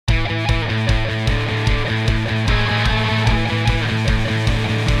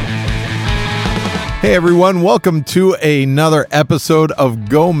Hey everyone, welcome to another episode of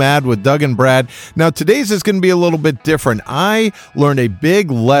Go Mad with Doug and Brad. Now today's is going to be a little bit different. I learned a big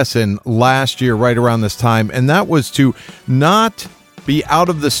lesson last year right around this time, and that was to not be out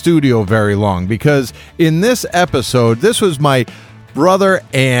of the studio very long, because in this episode, this was my brother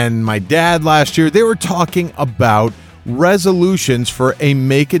and my dad last year. They were talking about resolutions for a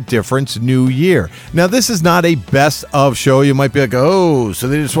Make a Difference New Year. Now, this is not a best of show. You might be like, oh, so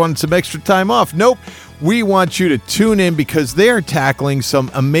they just wanted some extra time off. Nope. We want you to tune in because they are tackling some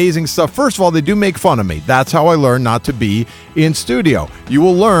amazing stuff. First of all, they do make fun of me. That's how I learned not to be in studio. You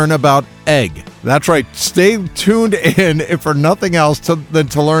will learn about egg. That's right. Stay tuned in, if for nothing else, than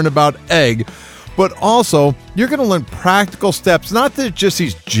to learn about egg. But also, you're going to learn practical steps, not just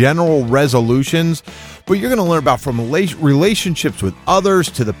these general resolutions, but you're going to learn about from relationships with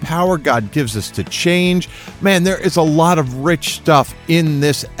others to the power God gives us to change. Man, there is a lot of rich stuff in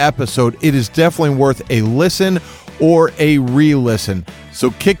this episode. It is definitely worth a listen or a re-listen.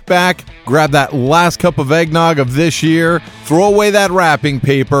 So kick back, grab that last cup of eggnog of this year, throw away that wrapping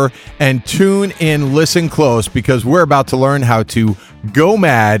paper, and tune in, listen close, because we're about to learn how to go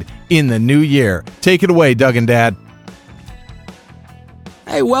mad in the new year. Take it away, Doug and Dad.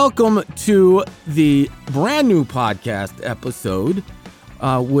 Hey, welcome to the brand new podcast episode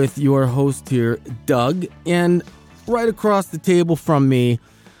with your host here, Doug. And right across the table from me,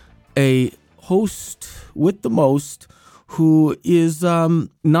 a host with the most who is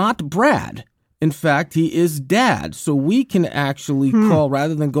not Brad. In fact, he is Dad. So we can actually call,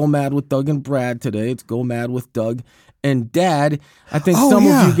 rather than Go Mad with Doug and Brad today, it's Go Mad with Doug and Dad. I think of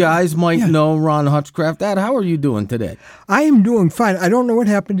you guys might know Ron Hutchcraft. Dad, how are you doing today? I am doing fine. I don't know what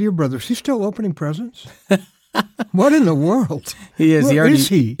happened to your brother. Is he still opening presents? What in the world? He is. Where is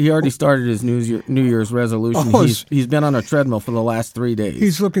he? He already started his New Year's resolution. He's been on a treadmill for the last 3 days.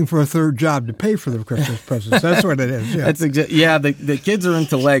 He's looking for a third job to pay for the Christmas presents. That's what it is. Yeah. The kids are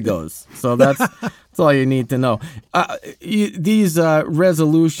into Legos, so that's all you need to know. These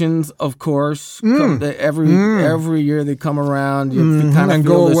resolutions, of course, every year they come around. You kind of and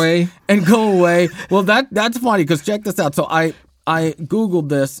go away. And go away. Well, that's funny, because check this out. So I Googled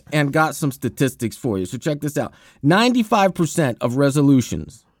this and got some statistics for you. So check this out. 95% of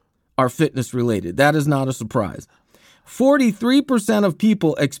resolutions are fitness related. That is not a surprise. 43% of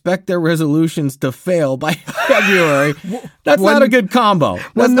people expect their resolutions to fail by February. That's not a good combo.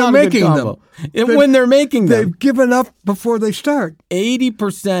 When they're making them. When they're making them. They've given up before they start.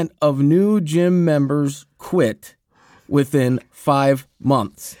 80% of new gym members quit within 5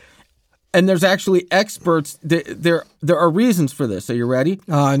 months. And there's actually experts. There are reasons for this. Are you ready?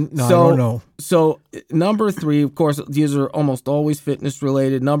 No, I don't know. So number 3, of course, these are almost always fitness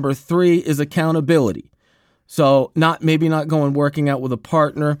related. Number 3 is accountability. So maybe not going working out with a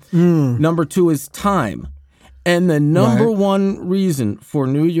partner. Number 2 is time. And the number one reason for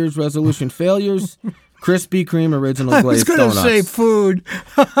New Year's resolution failures, Krispy Kreme original glazed donuts. I was going to say food.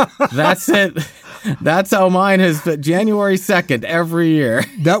 That's it. That's how mine is, but January 2nd every year.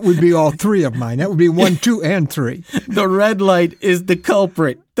 That would be all 3 of mine. That would be 1, 2, and 3. The red light is the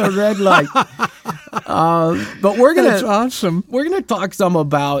culprit. The red light. But That's awesome. We're gonna talk some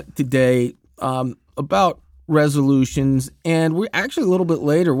about today about resolutions, and we're actually a little bit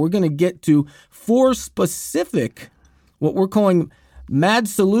later. We're gonna get to 4 specific, what we're calling mad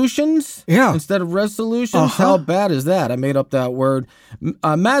solutions instead of resolutions. How bad is that? I made up that word.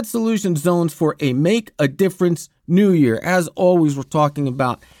 Mad solution zones for a Make a Difference New Year. As always, we're talking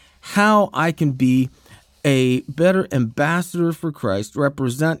about how I can be a better ambassador for Christ,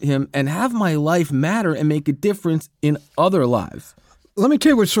 represent him, and have my life matter and make a difference in other lives. Let me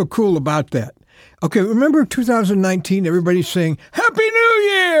tell you what's so cool about that. Okay, remember 2019, everybody's saying, Happy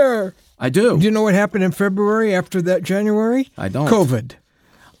New Year! I do. Do you know what happened in February after that January? I don't. COVID.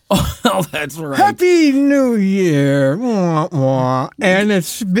 Oh, that's right. Happy New Year. Wah, wah. And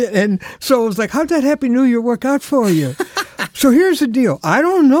so it was like, how'd that Happy New Year work out for you? So here's the deal. I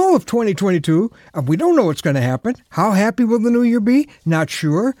don't know if 2022, we don't know what's going to happen. How happy will the new year be? Not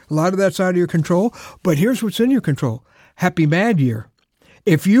sure. A lot of that's out of your control. But here's what's in your control. Happy Mad Year.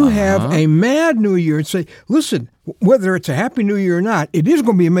 If you have a mad new year and say, listen, whether it's a happy new year or not, it is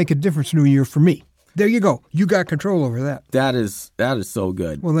going to be a Make a Difference new year for me. There you go. You got control over that. That is so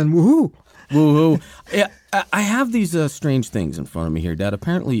good. Well, then, woohoo. Woo-hoo. Yeah, I have these strange things in front of me here, Dad.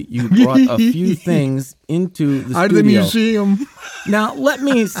 Apparently, you brought a few things into the Out of studio. the museum. Now, let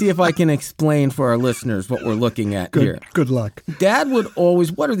me see if I can explain for our listeners what we're looking at here. Good luck. Dad would always,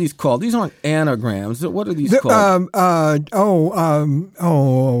 what are these called? These aren't anagrams. What are these called? What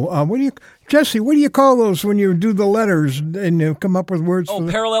do you, Jesse? What do you call those when you do the letters and you come up with words? Oh,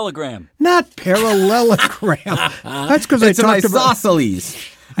 parallelogram. Not parallelogram. That's because I It's an talked about isosceles.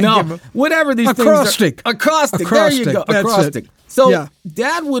 No, whatever these Acrostic. things are. Acrostic. Acrostic. There you go. That's Acrostic. it. So Yeah.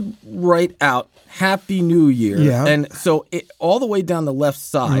 Dad would write out Happy New Year. Yeah. And so all the way down the left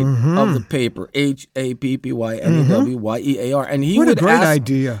side of the paper, HAPPYNEWYEAR. And he What a would great ask,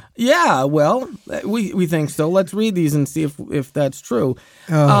 idea. Yeah, well, we think so. Let's read these and see if that's true.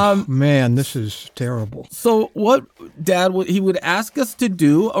 Oh, man, this is terrible. So what Dad would, he would ask us to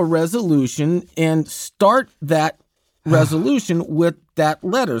do a resolution and start that resolution with that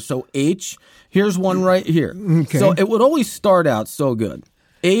letter. So H, here's one right here. Okay. So it would always start out so good.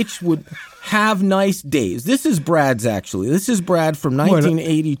 H would have nice days. This is Brad's actually. This is Brad from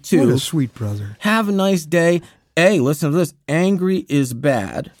 1982. What a sweet brother. Have a nice day. A, listen to this. Angry is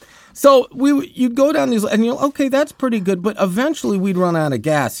bad. So you'd go down these, and you're okay. That's pretty good. But eventually, we'd run out of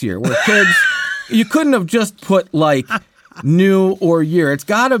gas here. Where kids, you couldn't have just put like new or year. It's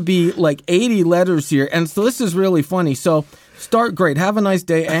got to be like 80 letters here. And so this is really funny. So start great. Have a nice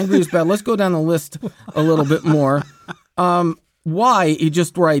day. Angry is bad. Let's go down the list a little bit more. Y, he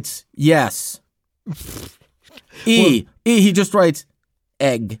just writes yes. E, he just writes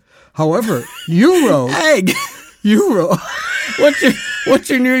egg. However, you wrote, Egg. What's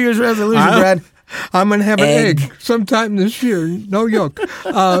your New Year's resolution, Brad? I'm going to have an egg sometime this year. No yolk.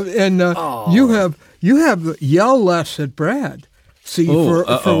 You have yell less at Brad. See, for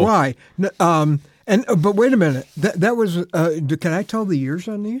why? But wait a minute. That was. Can I tell the years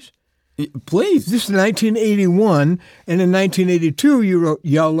on these? Please. This is 1981, and in 1982 you wrote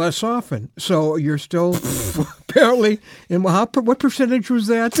 "yell less often." So you're still apparently. And what percentage was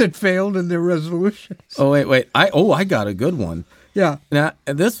that failed in their resolutions? Oh wait. I got a good one. Yeah. Now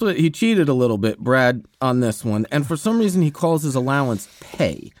this one, he cheated a little bit, Brad, on this one, and for some reason he calls his allowance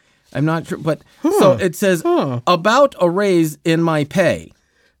pay. I'm not sure, but so it says about a raise in my pay.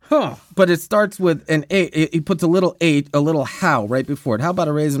 But it starts with an A. He puts a little H, a little how right before it. How about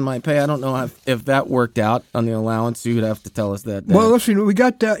a raise in my pay? I don't know if that worked out on the allowance. You'd have to tell us that. Well, listen, we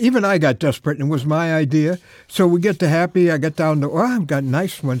got even I got desperate, and it was my idea. So we get to happy. I got down to I've got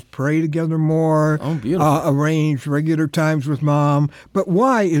nice ones. Pray together more. Oh, beautiful. Arrange regular times with mom. But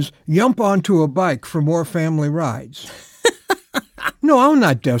why is jump onto a bike for more family rides? No, I'm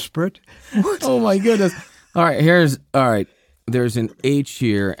not desperate. What? Oh my goodness! All right. There's an H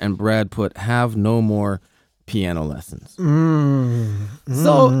here, and Brad put have no more piano lessons.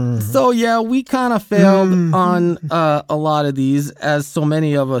 So yeah, we kind of failed on a lot of these, as so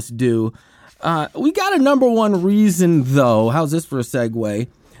many of us do. We got a number one reason, though. How's this for a segue?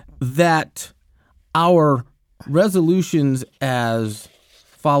 That our resolutions as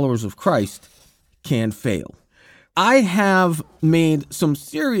followers of Christ can fail. I have made some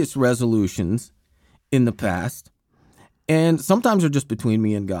serious resolutions in the past. And sometimes they're just between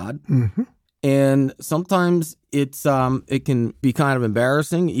me and God. Mm-hmm. And sometimes it can be kind of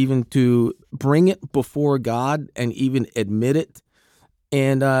embarrassing even to bring it before God and even admit it.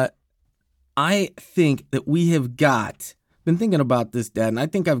 And I think that we have been thinking about this, Dad, and I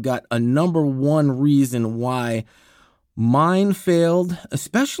think I've got a number one reason why mine failed,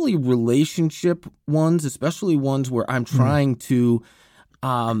 especially relationship ones, especially ones where I'm trying to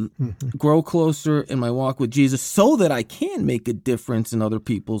grow closer in my walk with Jesus so that I can make a difference in other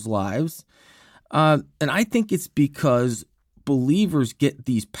people's lives. And I think it's because believers get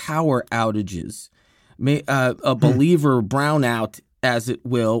these power outages, a believer brownout, as it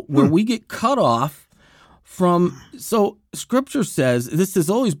will, where we get cut off from. So Scripture says, this has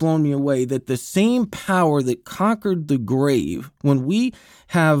always blown me away, that the same power that conquered the grave, when we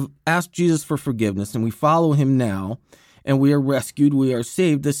have asked Jesus for forgiveness and we follow him now, and we are rescued, we are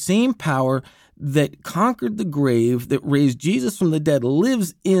saved, the same power that conquered the grave, that raised Jesus from the dead,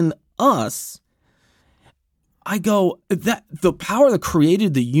 lives in us. I go, that the power that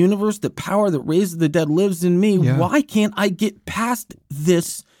created the universe, the power that raised the dead lives in me. Yeah. Why can't I get past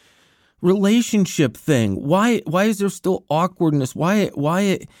this relationship thing? Why is there still awkwardness? Why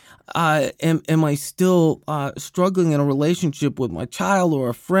am I still struggling in a relationship with my child or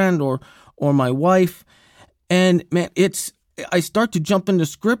a friend or my wife? And man, I start to jump into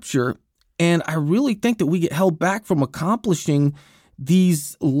Scripture, and I really think that we get held back from accomplishing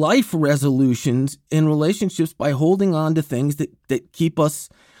these life resolutions in relationships by holding on to things that keep us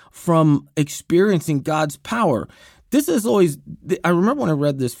from experiencing God's power. This is always, I remember when I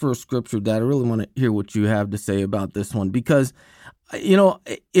read this first scripture, Dad, I really want to hear what you have to say about this one, because,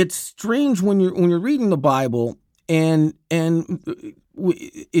 it's strange when you're reading the Bible and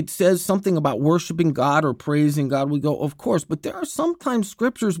it says something about worshiping God or praising God. We go, of course, but there are sometimes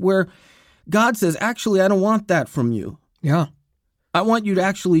scriptures where God says, actually, I don't want that from you. Yeah. I want you to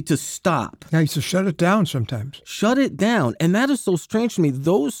actually to stop. Yeah, he says shut it down sometimes. Shut it down. And that is so strange to me.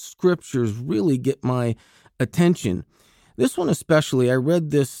 Those scriptures really get my attention. This one especially, I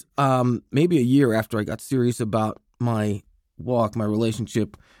read this maybe a year after I got serious about my walk, my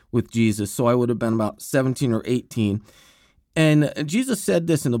relationship with Jesus. So I would have been about 17 or 18. And Jesus said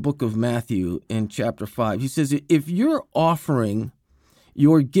this in the book of Matthew in chapter 5. He says, if you're offering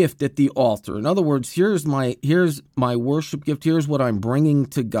your gift at the altar, in other words, here's my worship gift, here's what I'm bringing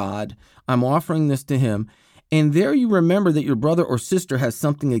to God, I'm offering this to him, and there you remember that your brother or sister has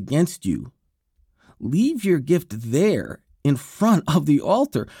something against you, leave your gift there in front of the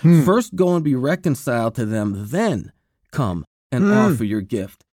altar. First go and be reconciled to them, then come and offer your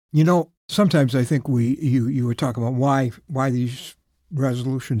gift. Sometimes I think you were talking about why these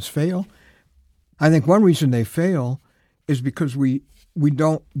resolutions fail. I think one reason they fail is because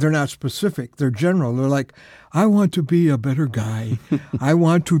they're not specific. They're general. They're like, I want to be a better guy. I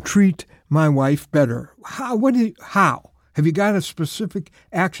want to treat my wife better. How? Have you got a specific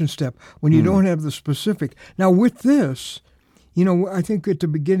action step when you don't have the specific? Now with this, I think at the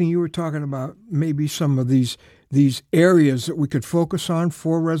beginning you were talking about maybe some of these areas that we could focus on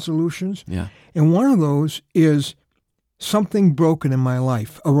for resolutions. Yeah. And one of those is something broken in my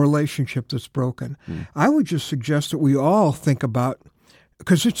life, a relationship that's broken. I would just suggest that we all think about,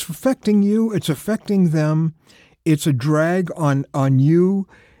 because it's affecting you, it's affecting them, it's a drag on you.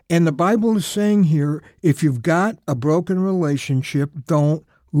 And the Bible is saying here, if you've got a broken relationship, don't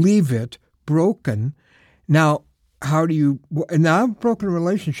leave it broken. Now, a broken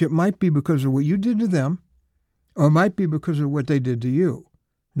relationship might be because of what you did to them, or it might be because of what they did to you.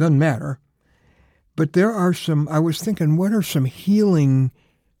 Doesn't matter. But there are I was thinking, what are some healing,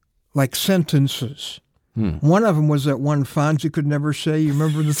 sentences? One of them was that one Fonzie could never say. You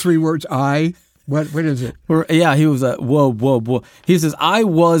remember the 3 words, I? What is it? Yeah, he was whoa. He says, I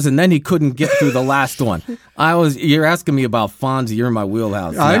was, and then he couldn't get through the last one. You're asking me about Fonzie. You're in my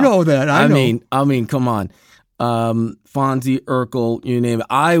wheelhouse now. I know that. I know. I mean, come on. Fonzie, Urkel, you name it.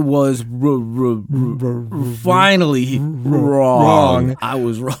 I was finally wrong. I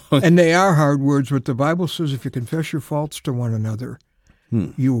was wrong. And they are hard words, but the Bible says if you confess your faults to one another,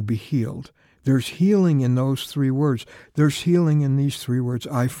 you will be healed. There's healing in those 3 words. There's healing in these 3 words,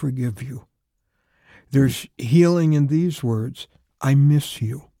 I forgive you. There's healing in these words, I miss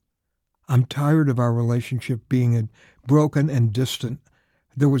you. I'm tired of our relationship being broken and distant.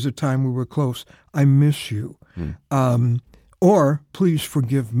 There was a time we were close. I miss you. Or please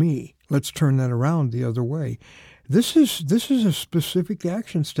forgive me. Let's turn that around the other way. This is a specific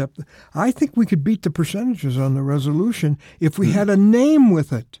action step. I think we could beat the percentages on the resolution if we had a name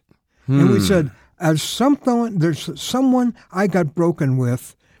with it. And we said, there's someone I got broken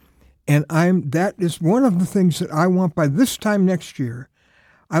with, and that is one of the things that I want by this time next year.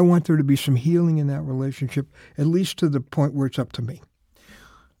 I want there to be some healing in that relationship, at least to the point where it's up to me.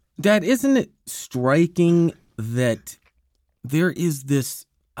 Dad, isn't it striking that there is this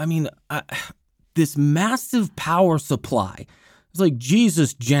massive power supply? It's like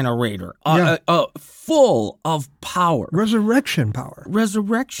Jesus' generator, full of power. Resurrection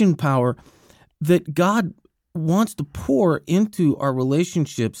power that God wants to pour into our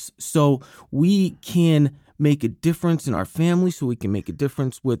relationships so we can make a difference in our family, so we can make a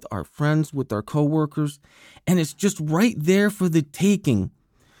difference with our friends, with our coworkers. And it's just right there for the taking.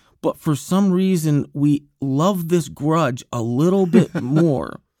 But for some reason, we love this grudge a little bit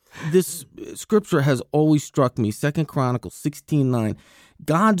more. This scripture has always struck me, 2 Chronicles 16:9.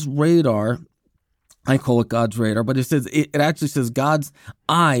 God's radar, I call it God's radar, but it actually says God's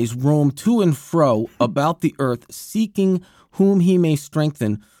eyes roam to and fro about the earth, seeking whom he may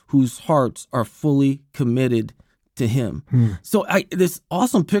strengthen, whose hearts are fully committed to him. So this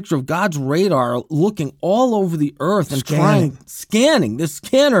awesome picture of God's radar looking all over the earth and scanning, this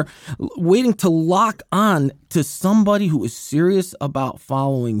scanner waiting to lock on to somebody who is serious about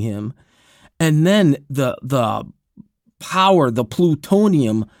following him. And then the power, the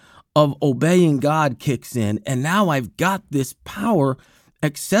plutonium of obeying God kicks in. And now I've got this power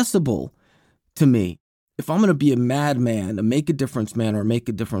accessible to me. If I'm going to be a madman, a make a difference man or make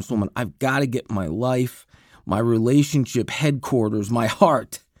a difference woman, I've got to get my life, my relationship headquarters, my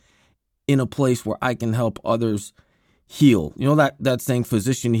heart in a place where I can help others heal. You know that saying,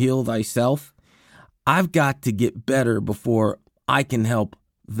 physician, heal thyself? I've got to get better before I can help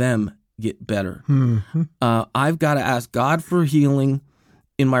them get better. Mm-hmm. I've got to ask God for healing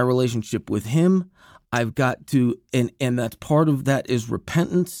in my relationship with him. I've got to, and that's part of that is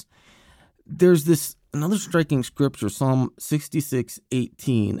repentance. There's another striking scripture, Psalm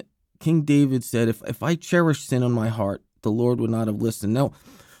 66:18. King David said, if I cherish sin in my heart, the Lord would not have listened. No,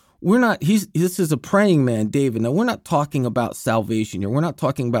 we're not, this is a praying man, David. Now, we're not talking about salvation here. We're not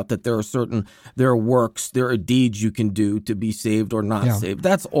talking about that there are works, there are deeds you can do to be saved or not saved.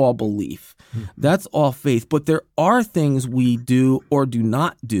 That's all belief. Mm-hmm. That's all faith. But there are things we do or do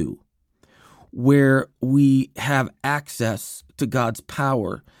not do where we have access to God's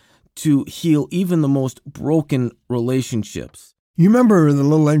power to heal even the most broken relationships. You remember the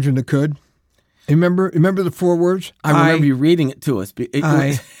little engine that could? You remember the 4 words? I remember you reading it to us.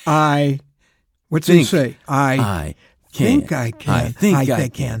 What's it say? I think I can. I think I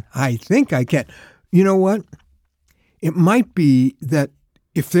can. I think I can. You know what? It might be that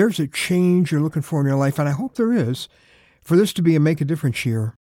if there's a change you're looking for in your life, and I hope there is, for this to make a difference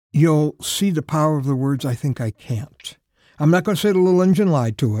here, you'll see the power of the words, I think I can't. I'm not going to say the little engine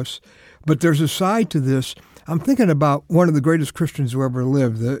lied to us, but there's a side to this. I'm thinking about one of the greatest Christians who ever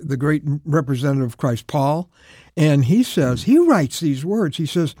lived, the great representative of Christ, Paul. And he writes these words. He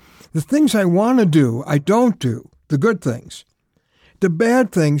says, the things I want to do, I don't do, the good things. The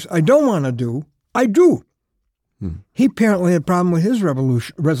bad things I don't want to do, I do. He apparently had a problem with his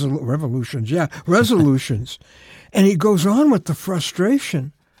resolutions. And he goes on with the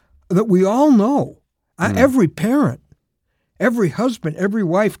frustration that we all know. Every parent, every husband, every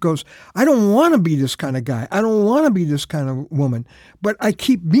wife goes, I don't want to be this kind of guy. I don't want to be this kind of woman, but I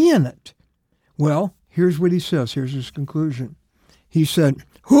keep being it. Well, here's what he says. Here's his conclusion. He said,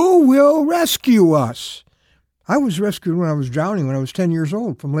 who will rescue us? I was rescued when I was drowning when I was 10 years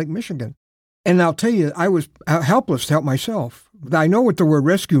old from Lake Michigan. And I'll tell you, I was helpless to help myself. I know what the word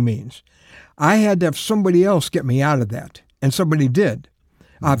rescue means. I had to have somebody else get me out of that. And somebody did,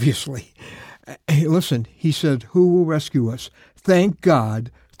 obviously. Hey, listen, he said, who will rescue us? Thank God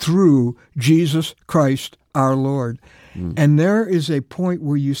through Jesus Christ our Lord. And there is a point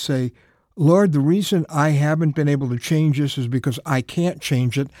where you say, Lord, the reason I haven't been able to change this is because I can't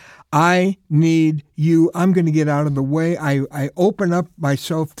change it. I need you. I'm going to get out of the way. I open up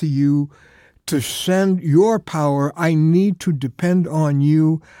myself to you to send your power. I need to depend on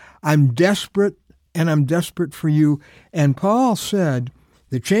you. I'm desperate, and I'm desperate for you. And Paul said,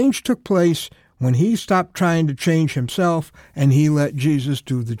 the change took place when he stopped trying to change himself and he let Jesus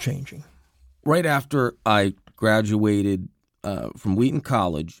do the changing. Right after I graduated from Wheaton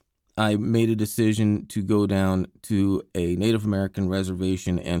College, I made a decision to go down to a Native American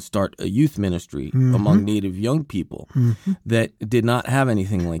reservation and start a youth ministry among Native young people that did not have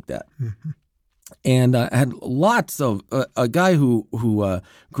anything like that. And I had lots of a guy who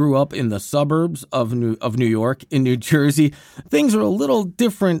grew up in the suburbs of New York, in New Jersey. Things are a little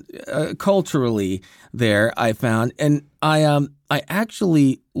different culturally there, I found, and I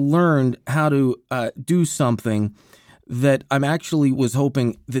actually learned how to do something that I'm actually was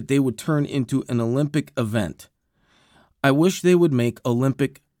hoping that they would turn into an Olympic event. I wish they would make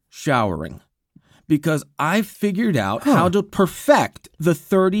Olympic showering, because I figured out how to perfect the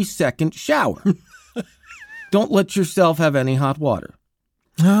 30-second shower. Don't let yourself have any hot water.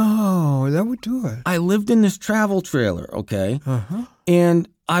 Oh, that would do it. I lived in this travel trailer, okay? And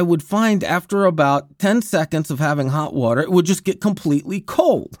I would find after about 10 seconds of having hot water, it would just get completely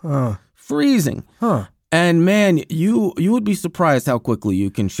cold, freezing. And man, you would be surprised how quickly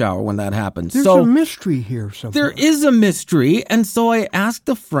you can shower when that happens. There's a mystery here somewhere. There is a mystery. And so I asked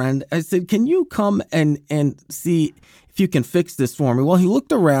a friend, I said, can you come and see if you can fix this for me? Well, he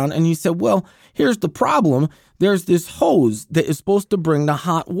looked around and he said, well, here's the problem. There's this hose that is supposed to bring the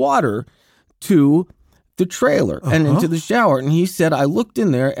hot water to the trailer and into the shower. And he said, I looked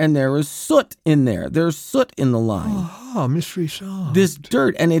in there and there is soot in there. There's soot in the line. Oh, mystery solved. This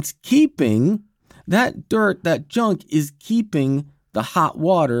dirt, and it's keeping... That dirt, that junk is keeping the hot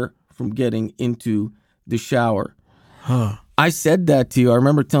water from getting into the shower. I said that to you. I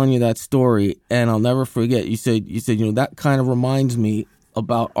remember telling you that story, and I'll never forget. You said, that kind of reminds me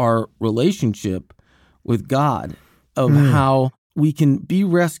about our relationship with God, of how we can be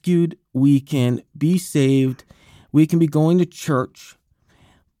rescued, we can be saved, we can be going to church,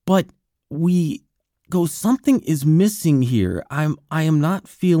 but we go, something is missing here. I am not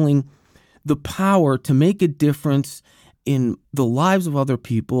feeling the power to make a difference in the lives of other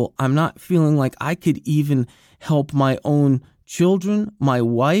people. I'm not feeling like I could even help my own children, my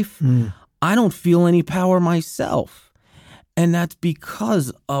wife. I don't feel any power myself. And that's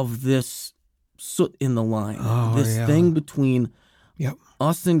because of this soot in the line, Oh, this yeah. thing between Yep.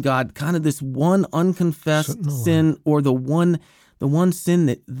 us and God, kind of this one unconfessed Soot in the sin, or the one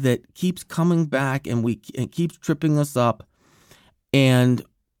sin that keeps coming back and it keeps tripping us up, and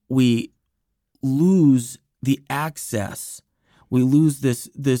we lose the access. We lose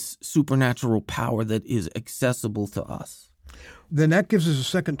this supernatural power that is accessible to us. Then that gives us a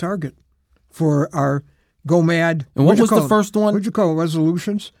second target for our Go Mad. And what What'd you was call the them? first one? What'd you call it?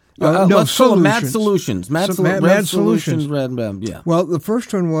 Resolutions? Let's call them Mad solutions. Solutions. Mad Mad Solutions. Solutions. Yeah. Well, the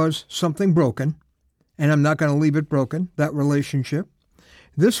first one was something broken, and I'm not going to leave it broken, that relationship.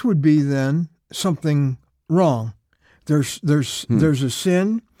 This would be then something wrong. There's a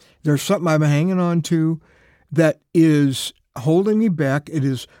sin. There's something I'm hanging on to that is holding me back. It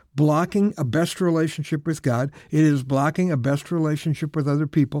is blocking a best relationship with God. It is blocking a best relationship with other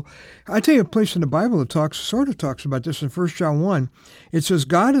people. I tell you a place in the Bible that sort of talks about this in 1 John 1. It says,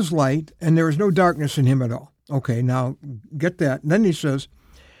 God is light, and there is no darkness in him at all. Okay, now get that. And then he says,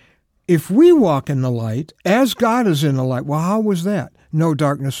 if we walk in the light, as God is in the light. Well, how was that? No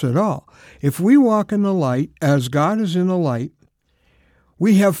darkness at all. If we walk in the light, as God is in the light,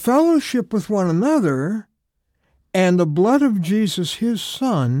 we have fellowship with one another, and the blood of Jesus, his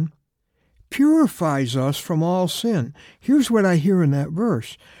Son, purifies us from all sin. Here's what I hear in that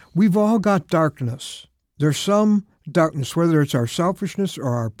verse. We've all got darkness. There's some darkness, whether it's our selfishness or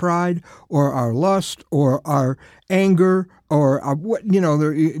our pride or our lust or our anger or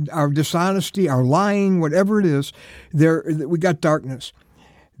our dishonesty, our lying, whatever it is. We got darkness.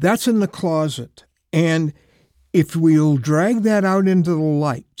 That's in the closet. And if we'll drag that out into the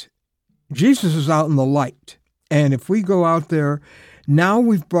light, Jesus is out in the light. And if we go out there, now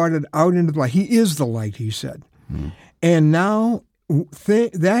we've brought it out into the light. He is the light, he said. And now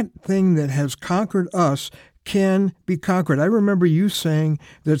that thing that has conquered us can be conquered. I remember you saying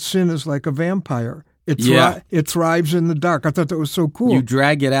that sin is like a vampire. It thrives in the dark. I thought that was so cool. You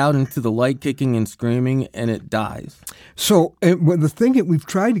drag it out into the light, kicking and screaming, and it dies. So the thing that we've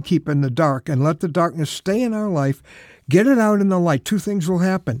tried to keep in the dark and let the darkness stay in our life, get it out in the light. Two things will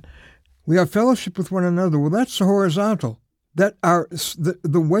happen. We have fellowship with one another. Well, that's the horizontal.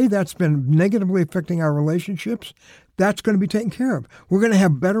 The way that's been negatively affecting our relationships, that's going to be taken care of. We're going to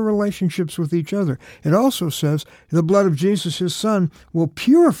have better relationships with each other. It also says the blood of Jesus, his Son, will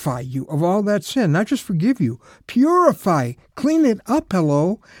purify you of all that sin, not just forgive you, purify, clean it up,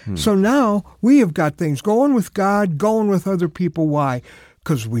 hello. So now we have got things going with God, going with other people. Why?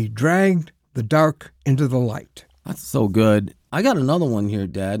 Because we dragged the dark into the light. That's so good. I got another one here,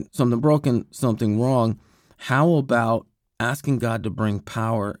 Dad. Something broken, something wrong. How about asking God to bring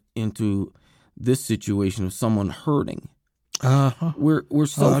power into this situation of someone hurting? We're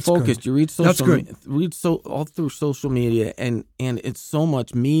so focused. Good. You read all through social media, and it's so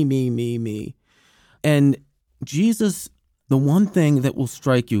much me. And Jesus, the one thing that will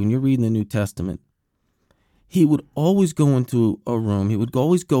strike you when you're reading the New Testament, he would always go into a room. He'd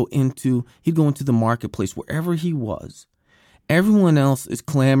go into the marketplace, wherever he was. Everyone else is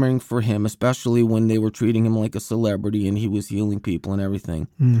clamoring for him, especially when they were treating him like a celebrity and he was healing people and everything.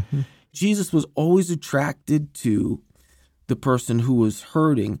 Mm-hmm. Jesus was always attracted to the person who was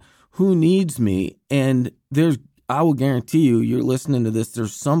hurting, who needs me. And I will guarantee you're listening to this,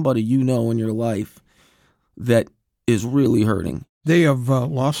 there's somebody you know in your life that is really hurting. They have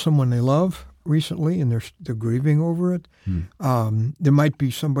lost someone they love recently, and they're grieving over it. There might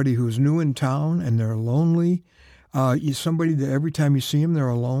be somebody who's new in town and they're lonely. Somebody that every time you see them, they're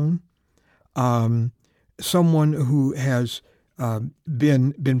alone. Someone who has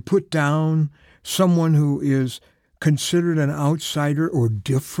been put down. Someone who is considered an outsider or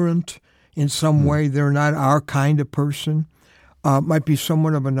different in some way. They're not our kind of person. Might be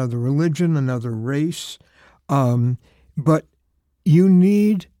someone of another religion, another race. But you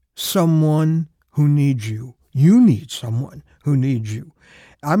need someone who needs you. You need someone who needs you.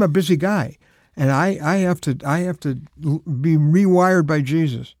 I'm a busy guy. And I have to be rewired by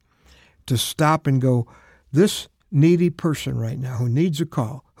Jesus to stop and go, this needy person right now who needs a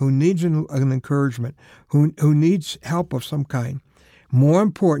call, who needs an encouragement, who needs help of some kind, more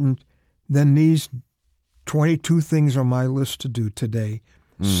important than these 22 things on my list to do today.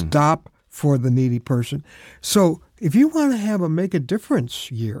 Stop for the needy person. So if you want to make a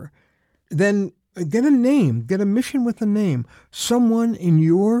difference year, then get a name, get a mission with a name, someone in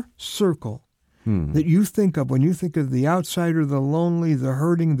your circle that you think of when you think of the outsider, the lonely, the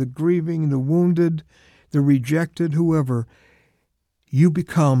hurting, the grieving, the wounded, the rejected, whoever. You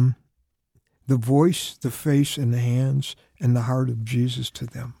become the voice, the face, and the hands and the heart of Jesus to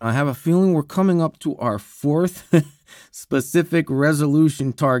them. I have a feeling we're coming up to our fourth specific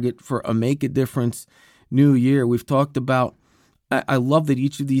resolution target for a Make a Difference New Year. We've talked about, I love that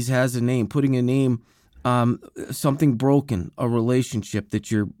each of these has a name, putting a name, something broken, a relationship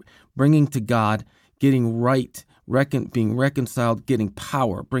that you're bringing to God, getting right, being reconciled, getting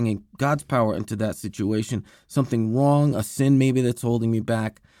power, bringing God's power into that situation, something wrong, a sin maybe that's holding me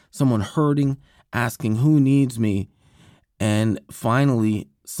back, someone hurting, asking who needs me, and finally,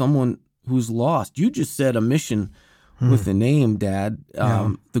 someone who's lost. You just said a mission with a name, Dad.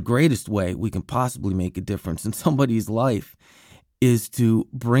 The greatest way we can possibly make a difference in somebody's life is to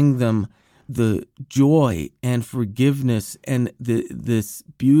bring them the joy and forgiveness and this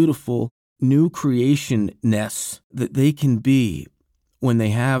beautiful new creationness that they can be when they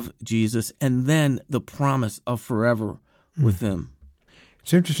have Jesus, and then the promise of forever with Him.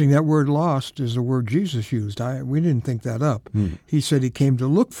 It's interesting, that word lost is the word Jesus used. We didn't think that up. He said He came to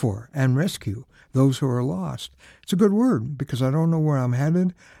look for and rescue those who are lost. It's a good word because I don't know where I'm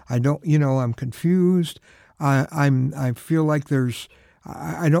headed. I'm confused. I feel like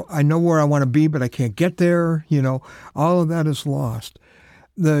I know where I want to be, but I can't get there. All of that is lost.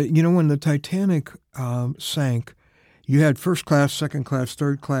 When the Titanic sank, you had first class, second class,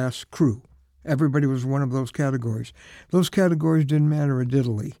 third class crew. Everybody was one of those categories. Those categories didn't matter a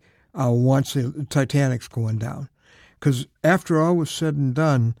diddly once the Titanic's going down. Because after all was said and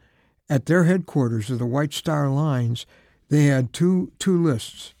done, at their headquarters of the White Star Lines, they had two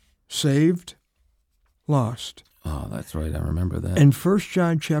lists, saved, lost. Oh, that's right. I remember that. And 1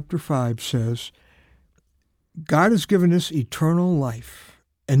 John chapter 5 says, God has given us eternal life,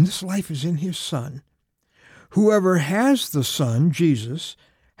 and this life is in His Son. Whoever has the Son, Jesus,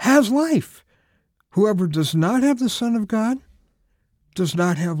 has life. Whoever does not have the Son of God does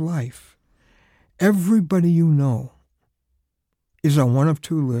not have life. Everybody you know is on one of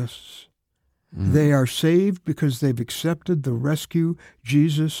two lists. They are saved because they've accepted the rescue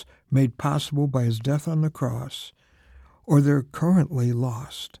Jesus made possible by His death on the cross, or they're currently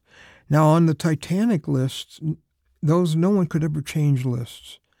lost. Now, on the Titanic lists, no one could ever change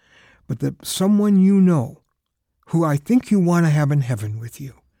lists, but that someone you know who I think you want to have in heaven with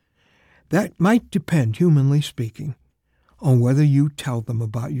you, that might depend, humanly speaking, on whether you tell them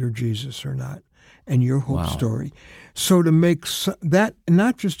about your Jesus or not and your hope story. So to make that,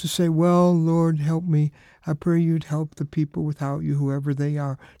 not just to say, well, Lord, help me. I pray You'd help the people without You, whoever they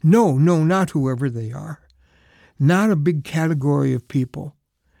are. No, not whoever they are. Not a big category of people.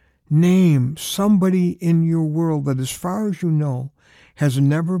 Name somebody in your world that, as far as you know, has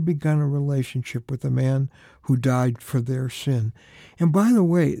never begun a relationship with a man who died for their sin. And by the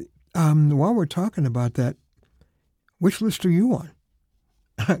way, while we're talking about that, which list are you on?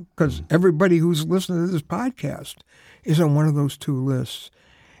 Because everybody who's listening to this podcast is on one of those two lists.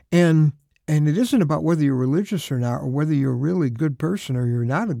 And it isn't about whether you're religious or not, or whether you're a really good person or you're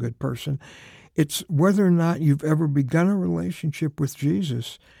not a good person. It's whether or not you've ever begun a relationship with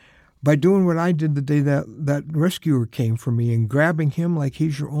Jesus by doing what I did the day that rescuer came for me and grabbing Him like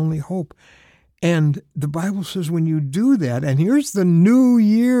He's your only hope. And the Bible says when you do that, and here's the New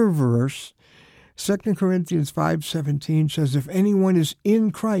Year verse, 2 Corinthians 5:17 says, if anyone is in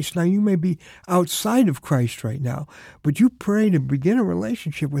Christ, now you may be outside of Christ right now, but you pray to begin a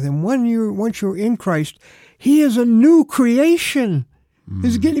relationship with Him. Once you're in Christ, He is a new creation.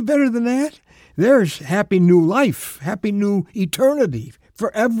 Is it getting better than that? There's happy new life, happy new eternity,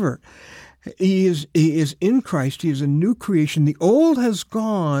 forever. He is in Christ. He is a new creation. The old has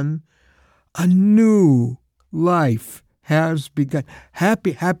gone. A new life has begun.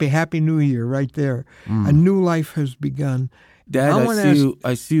 Happy New Year right there. A new life has begun. Dad,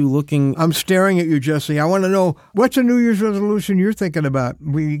 I see you looking. I'm staring at you, Jesse. I want to know, what's a New Year's resolution you're thinking about?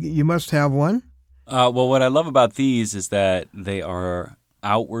 You must have one. Well, what I love about these is that they are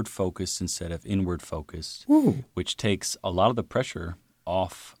outward focused instead of inward focused, which takes a lot of the pressure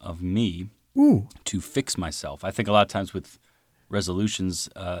off of me to fix myself. I think a lot of times with resolutions,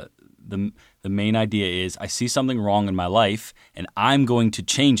 the main idea is I see something wrong in my life and I'm going to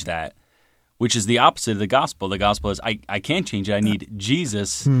change that, which is the opposite of the gospel. The gospel is I can't change it. I need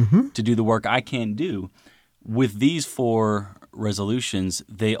Jesus to do the work I can't do. With these four resolutions,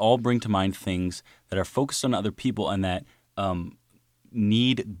 they all bring to mind things that are focused on other people and that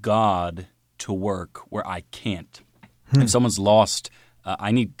need God to work where I can't. If someone's lost,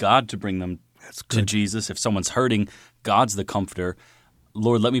 I need God to bring them to Jesus. If someone's hurting, God's the comforter.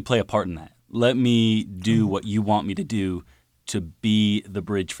 Lord, let me play a part in that. Let me do what You want me to do to be the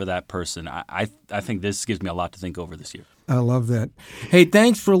bridge for that person. I think this gives me a lot to think over this year. I love that. Hey,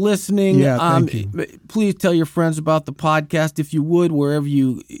 thanks for listening. Yeah, thank you. Please tell your friends about the podcast. If you would, wherever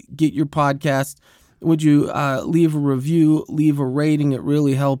you get your podcast, would you leave a review, leave a rating? It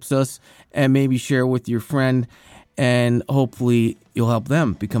really helps us. And maybe share with your friend. And hopefully you'll help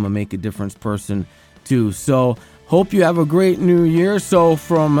them become a Make a Difference person too. So hope you have a great new year. So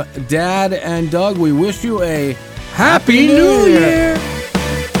from Dad and Doug, we wish you a Happy New Year.